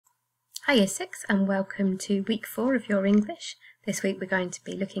Hi Year 6 and welcome to week 4 of your English. This week we're going to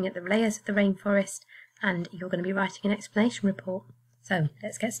be looking at the layers of the rainforest and you're going to be writing an explanation report. So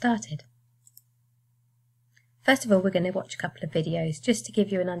let's get started. First of all, we're going to watch a couple of videos just to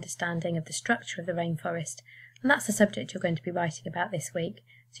give you an understanding of the structure of the rainforest, and that's the subject you're going to be writing about this week.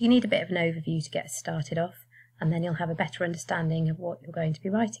 So you need a bit of an overview to get started off, and then you'll have a better understanding of what you're going to be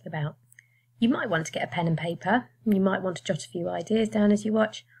writing about. You might want to get a pen and paper, and you might want to jot a few ideas down as you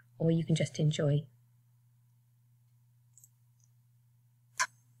watch, or you can just enjoy.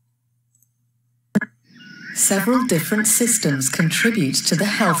 Several different systems contribute to the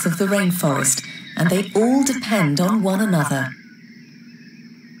health of the rainforest, and they all depend on one another.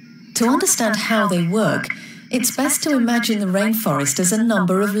 To understand how they work, it's best to imagine the rainforest as a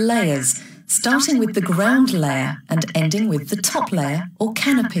number of layers, starting with the ground layer and ending with the top layer or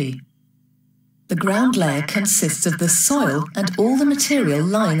canopy. The ground layer consists of the soil and all the material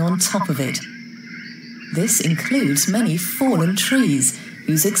lying on top of it. This includes many fallen trees,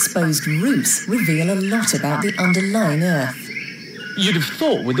 whose exposed roots reveal a lot about the underlying earth. You'd have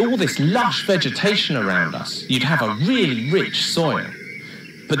thought with all this lush vegetation around us, you'd have a really rich soil.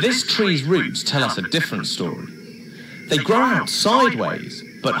 But this tree's roots tell us a different story. They grow out sideways,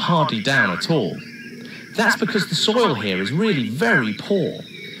 but hardly down at all. That's because the soil here is really very poor.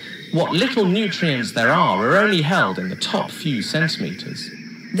 What little nutrients there are only held in the top few centimetres.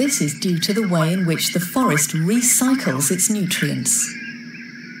 This is due to the way in which the forest recycles its nutrients.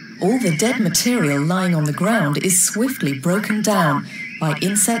 All the dead material lying on the ground is swiftly broken down by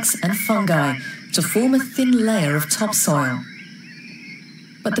insects and fungi to form a thin layer of topsoil.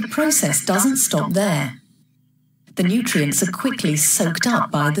 But the process doesn't stop there. The nutrients are quickly soaked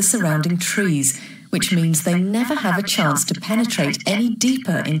up by the surrounding trees, which means they never have a chance to penetrate any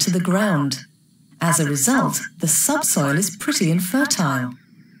deeper into the ground. As a result, the subsoil is pretty infertile.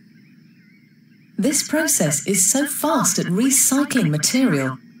 This process is so fast at recycling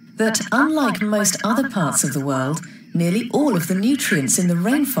material that, unlike most other parts of the world, nearly all of the nutrients in the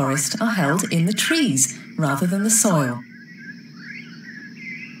rainforest are held in the trees rather than the soil.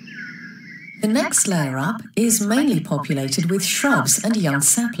 The next layer up is mainly populated with shrubs and young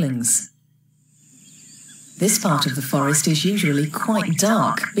saplings. This part of the forest is usually quite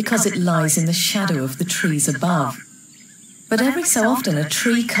dark because it lies in the shadow of the trees above. But every so often a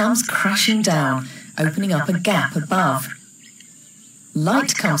tree comes crashing down, opening up a gap above.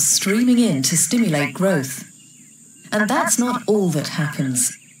 Light comes streaming in to stimulate growth. And that's not all that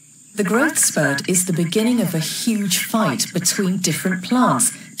happens. The growth spurt is the beginning of a huge fight between different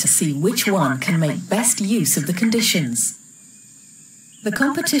plants to see which one can make best use of the conditions. The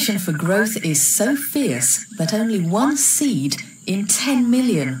competition for growth is so fierce that only one seed in 10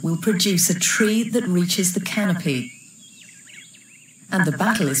 million will produce a tree that reaches the canopy. And the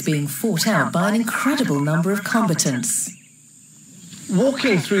battle is being fought out by an incredible number of combatants.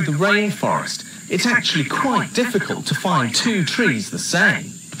 Walking through the rainforest, it's actually quite difficult to find two trees the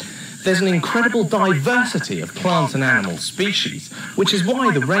same. There's an incredible diversity of plant and animal species, which is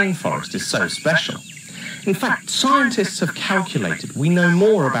why the rainforest is so special. In fact, scientists have calculated we know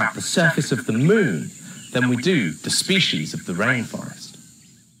more about the surface of the moon than we do the species of the rainforest.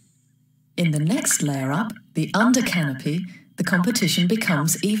 In the next layer up, the under canopy, the competition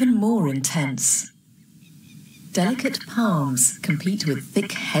becomes even more intense. Delicate palms compete with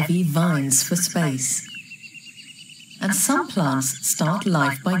thick, heavy vines for space. And some plants start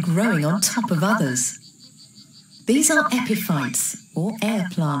life by growing on top of others. These are epiphytes, or air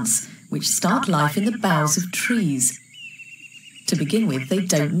plants, which start life in the boughs of trees. To begin with, they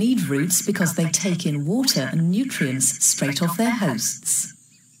don't need roots because they take in water and nutrients straight off their hosts.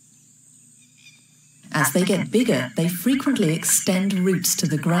 As they get bigger, they frequently extend roots to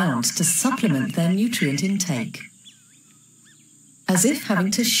the ground to supplement their nutrient intake. As if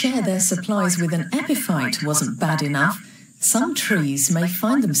having to share their supplies with an epiphyte wasn't bad enough, some trees may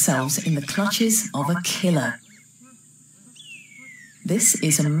find themselves in the clutches of a killer. This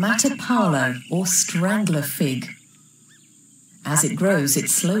is a matapalo, or strangler fig. As it grows, it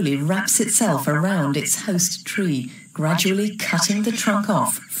slowly wraps itself around its host tree, gradually cutting the trunk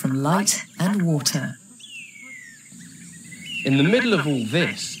off from light and water. In the middle of all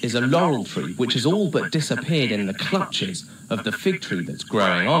this is a laurel tree which has all but disappeared in the clutches of the fig tree that's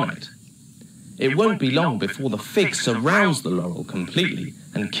growing on it. It won't be long before the fig surrounds the laurel completely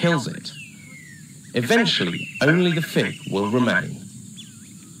and kills it. Eventually, only the fig will remain.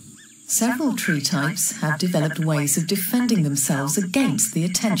 Several tree types have developed ways of defending themselves against the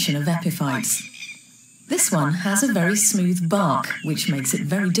attention of epiphytes. This one has a very smooth bark, which makes it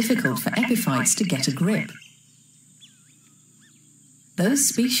very difficult for epiphytes to get a grip. Those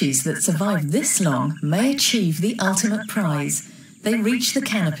species that survive this long may achieve the ultimate prize. They reach the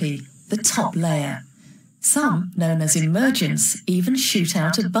canopy, the top layer. Some, known as emergents, even shoot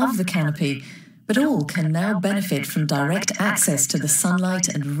out above the canopy, but all can now benefit from direct access to the sunlight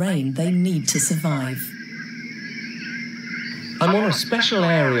and rain they need to survive. I'm on a special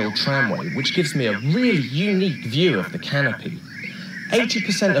aerial tramway which gives me a really unique view of the canopy.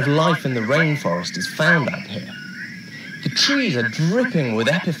 80% of life in the rainforest is found up here. The trees are dripping with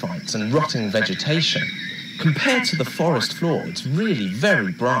epiphytes and rotting vegetation. Compared to the forest floor, it's really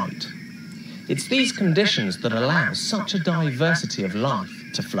very bright. It's these conditions that allow such a diversity of life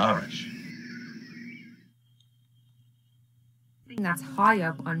to flourish. That's high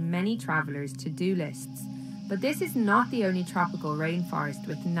up on many travellers' to-do lists. But this is not the only tropical rainforest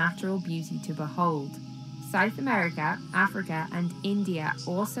with natural beauty to behold. South America, Africa and India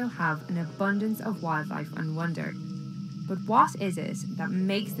also have an abundance of wildlife and wonder. But what is it that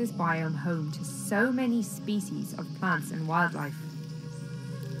makes this biome home to so many species of plants and wildlife?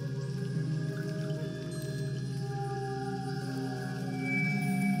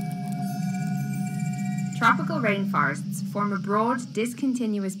 Tropical rainforests form a broad,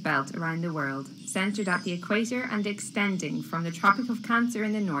 discontinuous belt around the world, centred at the equator and extending from the Tropic of Cancer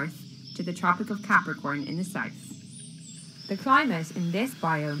in the north to the Tropic of Capricorn in the south. The climate in this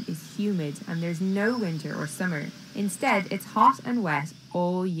biome is humid and there's no winter or summer. Instead, it's hot and wet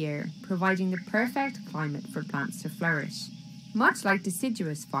all year, providing the perfect climate for plants to flourish. Much like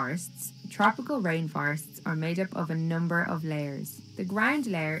deciduous forests, tropical rainforests are made up of a number of layers. The ground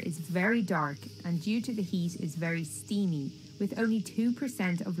layer is very dark and due to the heat is very steamy, with only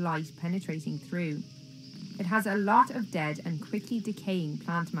 2% of light penetrating through. It has a lot of dead and quickly decaying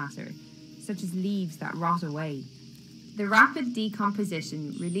plant matter, such as leaves that rot away. The rapid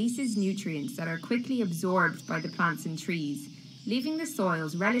decomposition releases nutrients that are quickly absorbed by the plants and trees, leaving the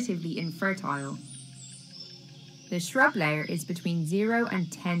soils relatively infertile. The shrub layer is between 0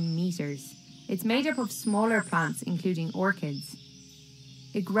 and 10 meters. It's made up of smaller plants, including orchids.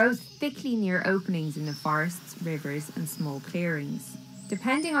 It grows thickly near openings in the forests, rivers, and small clearings.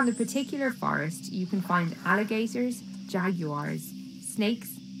 Depending on the particular forest, you can find alligators, jaguars, snakes,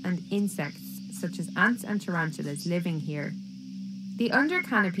 and insects, such as ants and tarantulas, living here. The under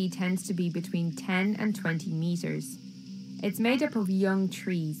canopy tends to be between 10 and 20 meters. It's made up of young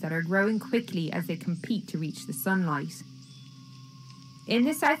trees that are growing quickly as they compete to reach the sunlight. In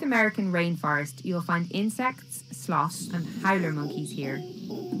the South American rainforest, you'll find insects, sloths, and howler monkeys here.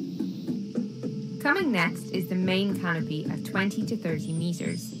 Coming next is the main canopy at 20 to 30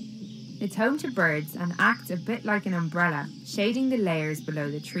 meters. It's home to birds and acts a bit like an umbrella, shading the layers below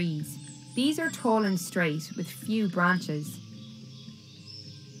the trees. These are tall and straight with few branches.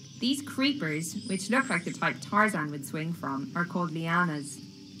 These creepers, which look like the type Tarzan would swing from, are called lianas.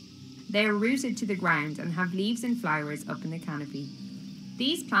 They are rooted to the ground and have leaves and flowers up in the canopy.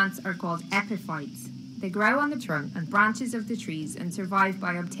 These plants are called epiphytes. They grow on the trunk and branches of the trees and survive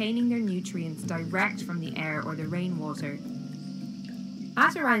by obtaining their nutrients direct from the air or the rainwater.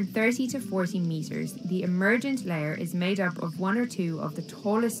 At around 30 to 40 meters, the emergent layer is made up of one or two of the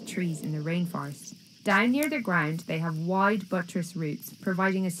tallest trees in the rainforest. Down near the ground, they have wide buttress roots,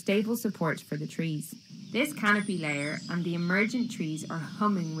 providing a stable support for the trees. This canopy layer and the emergent trees are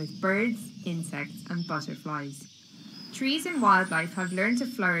humming with birds, insects, and butterflies. Trees and wildlife have learned to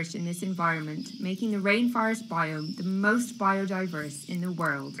flourish in this environment, making the rainforest biome the most biodiverse in the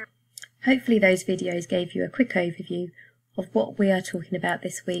world. Hopefully those videos gave you a quick overview of what we are talking about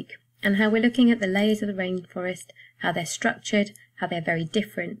this week and how we're looking at the layers of the rainforest, how they're structured, how they're very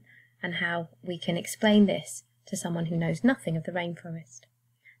different, and how we can explain this to someone who knows nothing of the rainforest.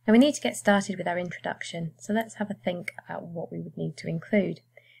 Now we need to get started with our introduction, so let's have a think about what we would need to include.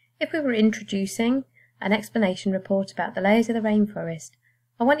 If we were introducing an explanation report about the layers of the rainforest,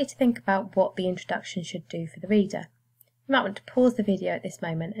 I want you to think about what the introduction should do for the reader. You might want to pause the video at this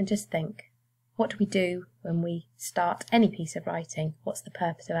moment and just think, what do we do when we start any piece of writing? What's the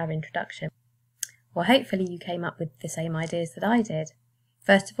purpose of our introduction? Well, hopefully you came up with the same ideas that I did.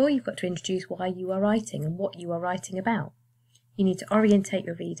 First of all, you've got to introduce why you are writing and what you are writing about. You need to orientate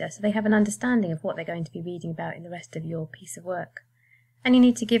your reader so they have an understanding of what they're going to be reading about in the rest of your piece of work. And you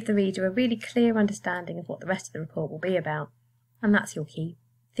need to give the reader a really clear understanding of what the rest of the report will be about. And that's your key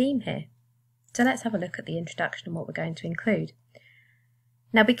theme here. So let's have a look at the introduction and what we're going to include.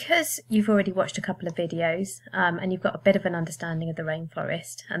 Now, because you've already watched a couple of videos and you've got a bit of an understanding of the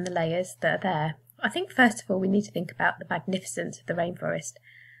rainforest and the layers that are there, I think first of all we need to think about the magnificence of the rainforest.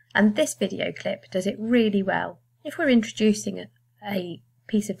 And this video clip does it really well. If we're introducing a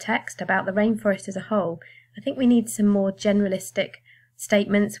piece of text about the rainforest as a whole, I think we need some more generalistic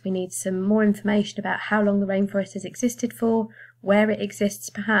statements. We need some more information about how long the rainforest has existed for, where it exists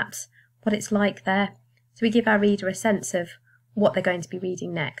perhaps, what it's like there. So we give our reader a sense of what they're going to be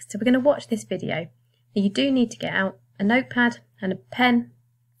reading next. So we're going to watch this video. Now you do need to get out a notepad and a pen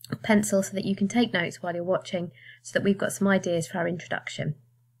or pencil so that you can take notes while you're watching, so that we've got some ideas for our introduction.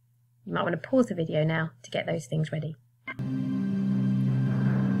 You might want to pause the video now to get those things ready.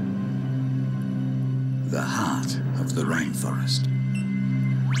 The heart of the rainforest.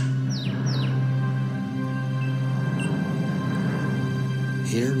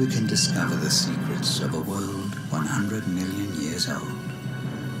 Here we can discover the secrets of a world 100 million years old.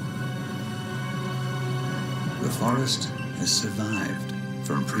 The forest has survived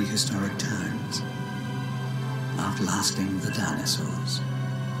from prehistoric times, outlasting the dinosaurs.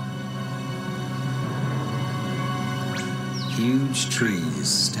 Huge trees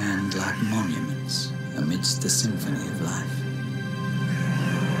stand like monuments amidst the symphony of life.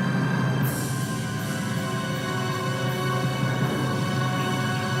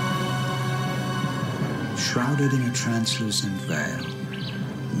 Shrouded in a translucent veil,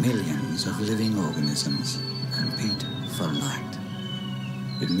 millions of living organisms compete for light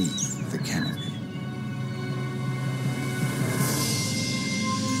beneath the canopy.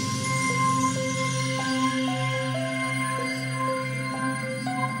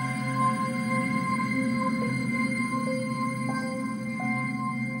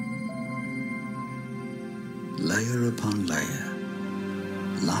 Layer upon layer,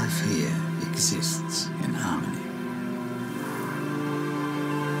 life here exists in harmony.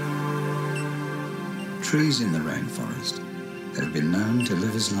 Trees in the rainforest have been known to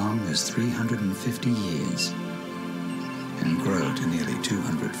live as long as 350 years and grow to nearly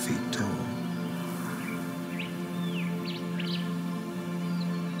 200 feet tall.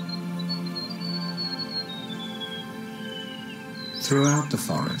 Throughout the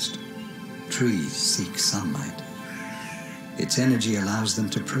forest, trees seek sunlight. Its energy allows them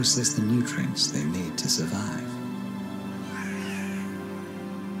to process the nutrients they need to survive.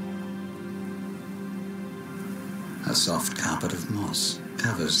 A soft carpet of moss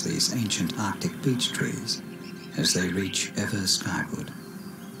covers these ancient Arctic beech trees as they reach ever skyward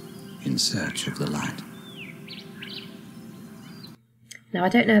in search of the light. Now I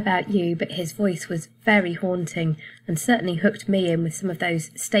don't know about you, but his voice was very haunting and certainly hooked me in with some of those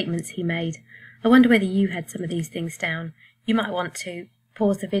statements he made. I wonder whether you had some of these things down. You might want to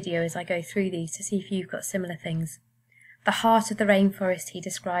pause the video as I go through these to see if you've got similar things. The heart of the rainforest, he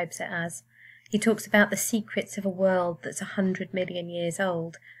describes it as. He talks about the secrets of a world that's 100 million years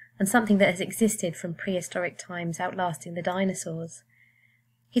old, and something that has existed from prehistoric times, outlasting the dinosaurs.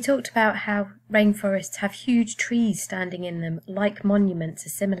 He talked about how rainforests have huge trees standing in them, like monuments are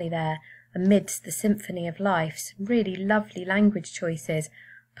similarly there, amidst the symphony of life. Some really lovely language choices,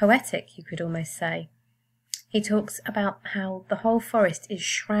 poetic you could almost say. He talks about how the whole forest is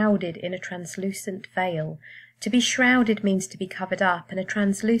shrouded in a translucent veil. To be shrouded means to be covered up, and a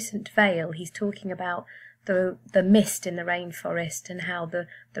translucent veil, he's talking about the mist in the rainforest and how the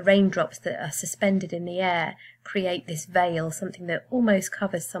raindrops that are suspended in the air create this veil, something that almost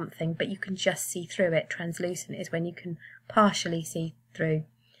covers something, but you can just see through it. Translucent is when you can partially see through.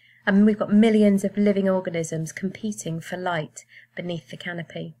 And we've got millions of living organisms competing for light beneath the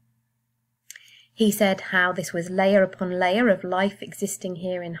canopy. He said how this was layer upon layer of life existing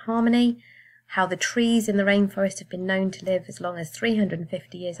here in harmony, how the trees in the rainforest have been known to live as long as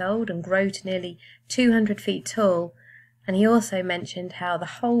 350 years old and grow to nearly 200 feet tall. And he also mentioned how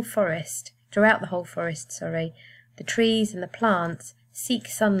throughout the whole forest, the trees and the plants seek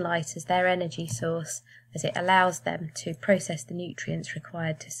sunlight as their energy source, as it allows them to process the nutrients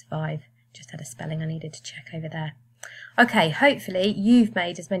required to survive. Just had a spelling I needed to check over there. Okay, hopefully you've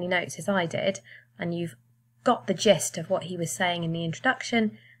made as many notes as I did, and you've got the gist of what he was saying in the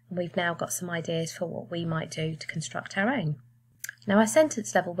introduction, and we've now got some ideas for what we might do to construct our own. Now, our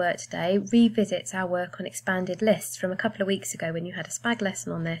sentence level work today revisits our work on expanded lists from a couple of weeks ago when you had a SPAG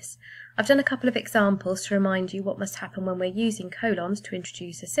lesson on this. I've done a couple of examples to remind you what must happen when we're using colons to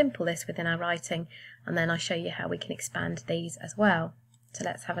introduce a simple list within our writing, and then I show you how we can expand these as well. So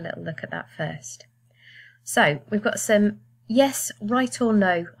let's have a little look at that first. So we've got some yes, right or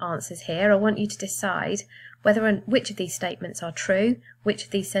no answers here. I want you to decide whether and which of these statements are true, which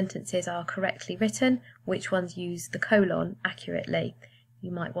of these sentences are correctly written, which ones use the colon accurately.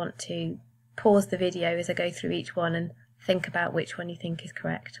 You might want to pause the video as I go through each one and think about which one you think is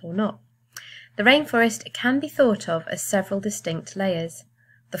correct or not. The rainforest can be thought of as several distinct layers: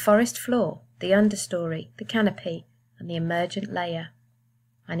 the forest floor, the understory, the canopy, and the emergent layer.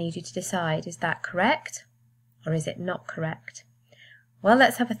 I need you to decide, is that correct or is it not correct? Well,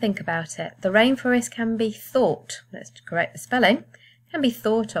 let's have a think about it. The rainforest can be thought, let's correct the spelling, can be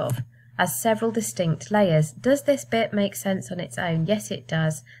thought of as several distinct layers. Does this bit make sense on its own? Yes, it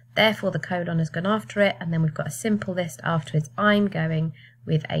does. Therefore, the colon has gone after it, and then we've got a simple list afterwards. I'm going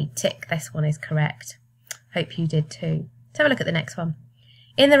with a tick. This one is correct. Hope you did too. Let's have a look at the next one.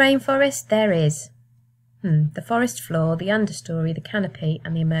 In the rainforest, there is the forest floor, the understory, the canopy,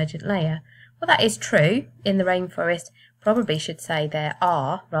 and the emergent layer. Well, that is true. In the rainforest, probably should say there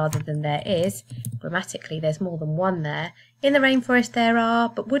are rather than there is. Grammatically, there's more than one there. In the rainforest, there are,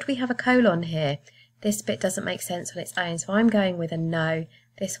 but would we have a colon here? This bit doesn't make sense on its own, so I'm going with a no.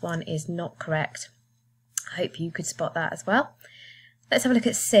 This one is not correct. I hope you could spot that as well. Let's have a look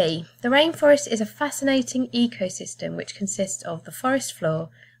at C. The rainforest is a fascinating ecosystem which consists of the forest floor,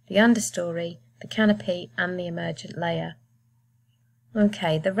 the understory, the canopy, and the emergent layer.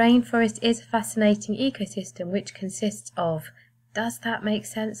 Okay, the rainforest is a fascinating ecosystem which consists of. Does that make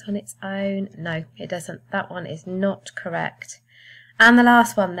sense on its own? No, it doesn't. That one is not correct. And the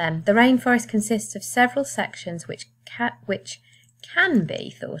last one then. The rainforest consists of several sections which can be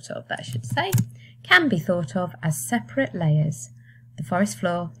thought of, that I should say, can be thought of as separate layers. The forest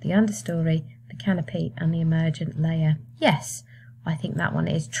floor, the understory, the canopy, and the emergent layer. Yes, I think that one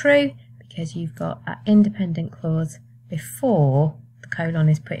is true because you've got an independent clause before the colon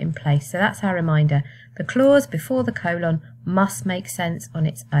is put in place. So that's our reminder. The clause before the colon must make sense on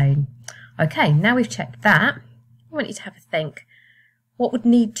its own. Okay, now we've checked that, I want you to have a think. What would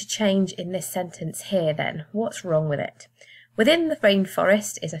need to change in this sentence here then? What's wrong with it? Within the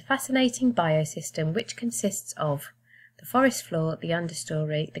rainforest is a fascinating biosystem which consists of the forest floor, the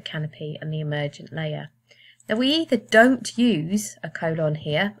understory, the canopy, and the emergent layer. Now we either don't use a colon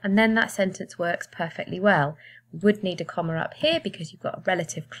here, and then that sentence works perfectly well. We would need a comma up here because you've got a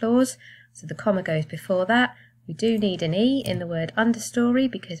relative clause, so the comma goes before that. We do need an E in the word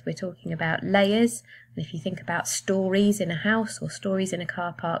understory because we're talking about layers. And if you think about stories in a house or stories in a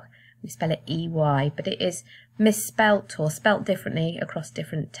car park, we spell it EY, but it is misspelt or spelt differently across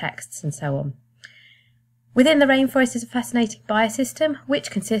different texts and so on. Within the rainforest is a fascinating biosystem which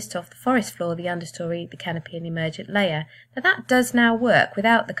consists of the forest floor, the understory, the canopy, and the emergent layer. Now that does now work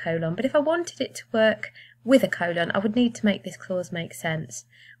without the colon, but if I wanted it to work with a colon, I would need to make this clause make sense.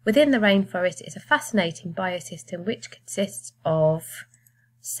 Within the rainforest is a fascinating biosystem which consists of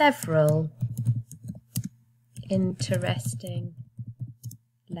several interesting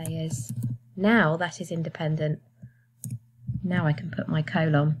layers. Now that is independent. Now I can put my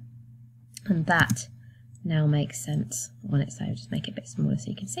colon, and that now makes sense on its own. Just make it a bit smaller so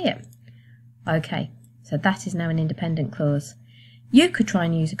you can see it. Okay, so that is now an independent clause. You could try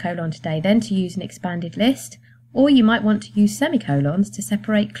and use a colon today then to use an expanded list, or you might want to use semicolons to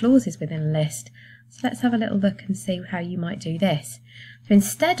separate clauses within a list. So let's have a little look and see how you might do this. So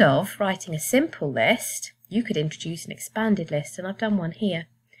instead of writing a simple list, you could introduce an expanded list, and I've done one here.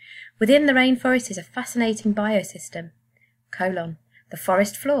 Within the rainforest is a fascinating biosystem, colon, the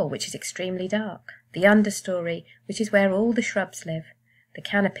forest floor, which is extremely dark, the understory, which is where all the shrubs live, the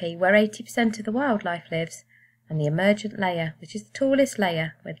canopy, where 80% of the wildlife lives, and the emergent layer, which is the tallest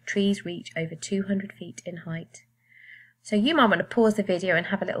layer, where the trees reach over 200 feet in height. So you might want to pause the video and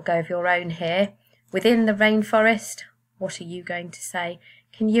have a little go of your own here. Within the rainforest, what are you going to say?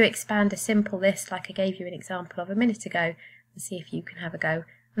 Can you expand a simple list like I gave you an example of a minute ago and see if you can have a go?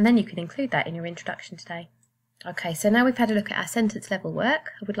 And then you can include that in your introduction today. Okay, so now we've had a look at our sentence level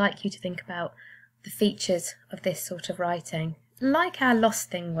work, I would like you to think about the features of this sort of writing. Like our Lost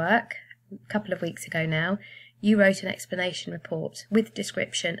Thing work, a couple of weeks ago now, you wrote an explanation report with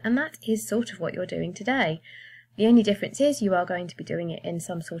description, and that is sort of what you're doing today. The only difference is you are going to be doing it in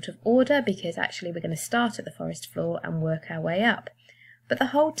some sort of order because actually we're going to start at the forest floor and work our way up. But the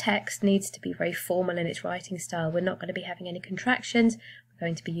whole text needs to be very formal in its writing style. We're not going to be having any contractions, we're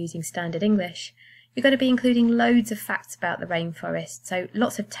going to be using standard English. You're going to be including loads of facts about the rainforest, so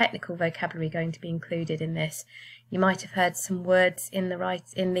lots of technical vocabulary going to be included in this. You might have heard some words in the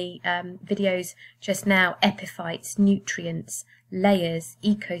videos just now: epiphytes, nutrients, layers,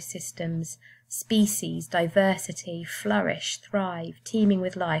 ecosystems, species, diversity, flourish, thrive, teeming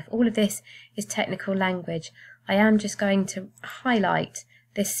with life. All of this is technical language. I am just going to highlight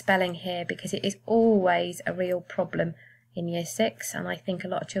this spelling here because it is always a real problem in Year 6, and I think a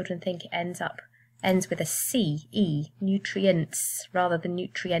lot of children think it ends with a C-E, nutrients, rather than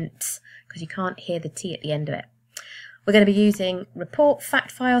nutrients, because you can't hear the T at the end of it. We're going to be using report,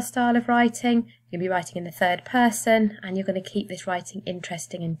 fact file style of writing. You'll be writing in the third person, and you're going to keep this writing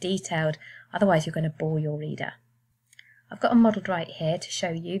interesting and detailed, otherwise you're going to bore your reader. I've got a modelled right here to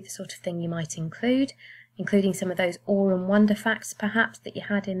show you the sort of thing you might include. including some of those awe and wonder facts perhaps that you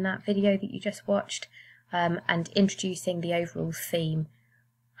had in that video that you just watched, and introducing the overall theme.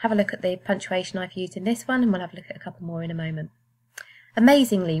 Have a look at the punctuation I've used in this one, and we'll have a look at a couple more in a moment.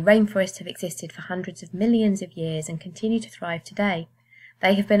 Amazingly, rainforests have existed for hundreds of millions of years and continue to thrive today.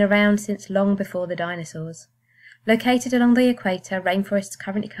 They have been around since long before the dinosaurs. Located along the equator, rainforests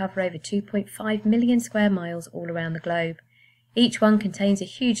currently cover over 2.5 million square miles all around the globe. Each one contains a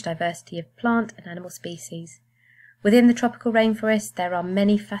huge diversity of plant and animal species. Within the tropical rainforest, there are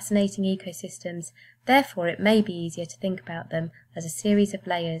many fascinating ecosystems, therefore it may be easier to think about them as a series of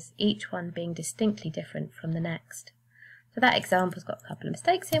layers, each one being distinctly different from the next. So that example's got a couple of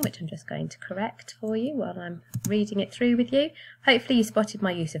mistakes in, which I'm just going to correct for you while I'm reading it through with you. Hopefully you spotted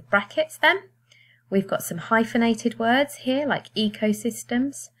my use of brackets then. We've got some hyphenated words here, like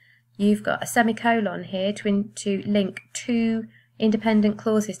ecosystems. You've got a semicolon here to link two independent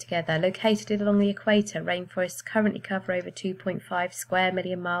clauses together. Located along the equator, rainforests currently cover over 2.5 square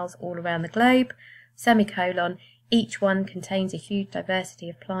million miles all around the globe. Semicolon, each one contains a huge diversity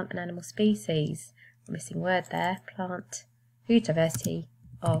of plant and animal species. Missing word there, plant, huge diversity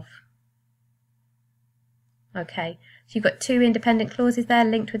of. Okay, so you've got two independent clauses there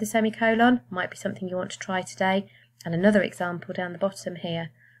linked with a semicolon. Might be something you want to try today. And another example down the bottom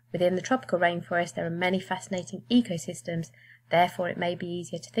here. Within the tropical rainforest, there are many fascinating ecosystems. Therefore, it may be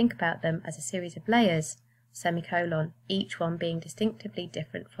easier to think about them as a series of layers, semicolon, each one being distinctively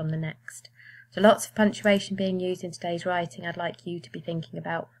different from the next. So lots of punctuation being used in today's writing. I'd like you to be thinking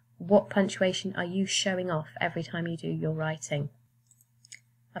about what punctuation are you showing off every time you do your writing.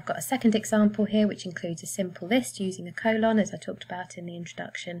 I've got a second example here which includes a simple list using a colon, as I talked about in the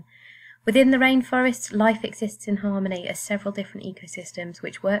introduction. Within the rainforest, life exists in harmony as several different ecosystems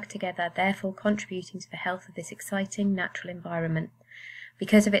which work together, therefore contributing to the health of this exciting natural environment.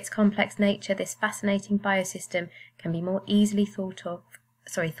 Because of its complex nature, this fascinating biosystem can be more easily thought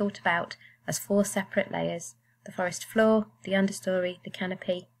about as four separate layers: the forest floor, the understory, the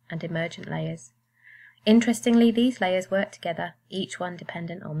canopy, and emergent layers. Interestingly, these layers work together, each one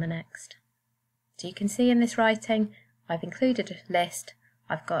dependent on the next. So you can see in this writing, I've included a list.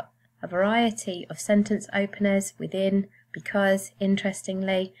 I've got a variety of sentence openers within, because,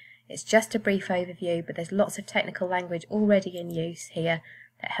 interestingly. It's just a brief overview, but there's lots of technical language already in use here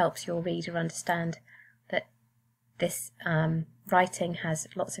that helps your reader understand that this writing has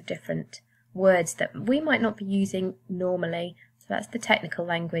lots of different words that we might not be using normally. So that's the technical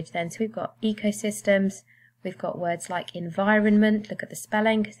language then. So we've got ecosystems, we've got words like environment, look at the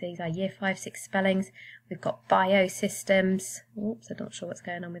spelling because these are year 5, 6 spellings. We've got biosystems, oops, I'm not sure what's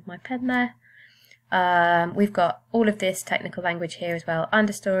going on with my pen there. We've got all of this technical language here as well: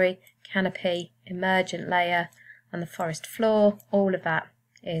 understory, canopy, emergent layer, and the forest floor. All of that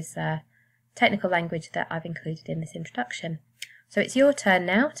is technical language that I've included in this introduction. So it's your turn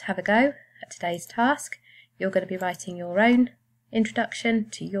now to have a go at today's task. You're going to be writing your own introduction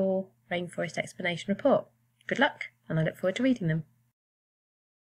to your Rainforest Explanation Report. Good luck, and I look forward to reading them.